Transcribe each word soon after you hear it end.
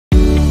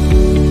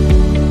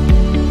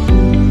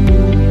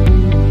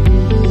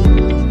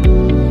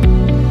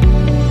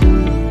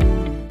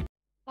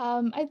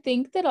I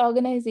think that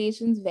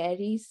organizations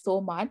vary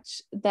so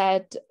much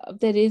that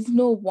there is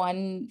no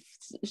one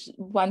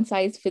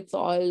size fits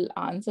all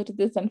answer to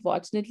this.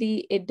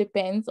 Unfortunately, it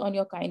depends on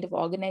your kind of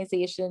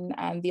organization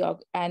and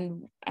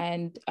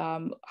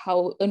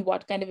how and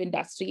what kind of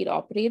industry it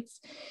operates.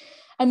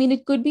 I mean,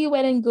 it could be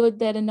well and good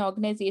that an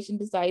organization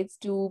decides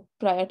to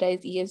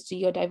prioritize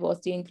ESG or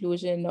diversity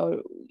inclusion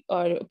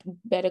or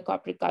better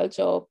corporate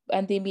culture,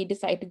 and they may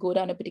decide to go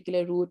down a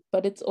particular route.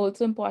 But it's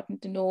also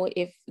important to know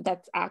if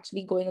that's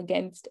actually going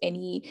against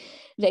any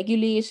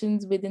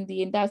regulations within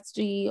the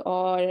industry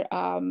or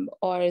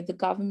the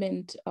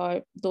government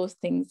or those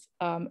things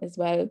as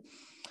well.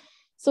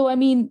 So, I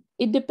mean,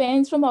 it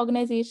depends from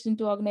organization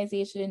to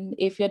organization.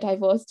 If your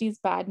diversity is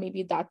bad,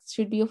 maybe that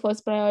should be your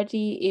first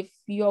priority. If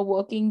you're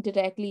working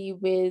directly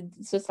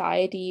with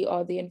society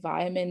or the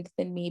environment,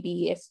 then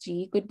maybe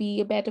ESG could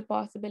be a better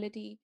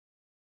possibility.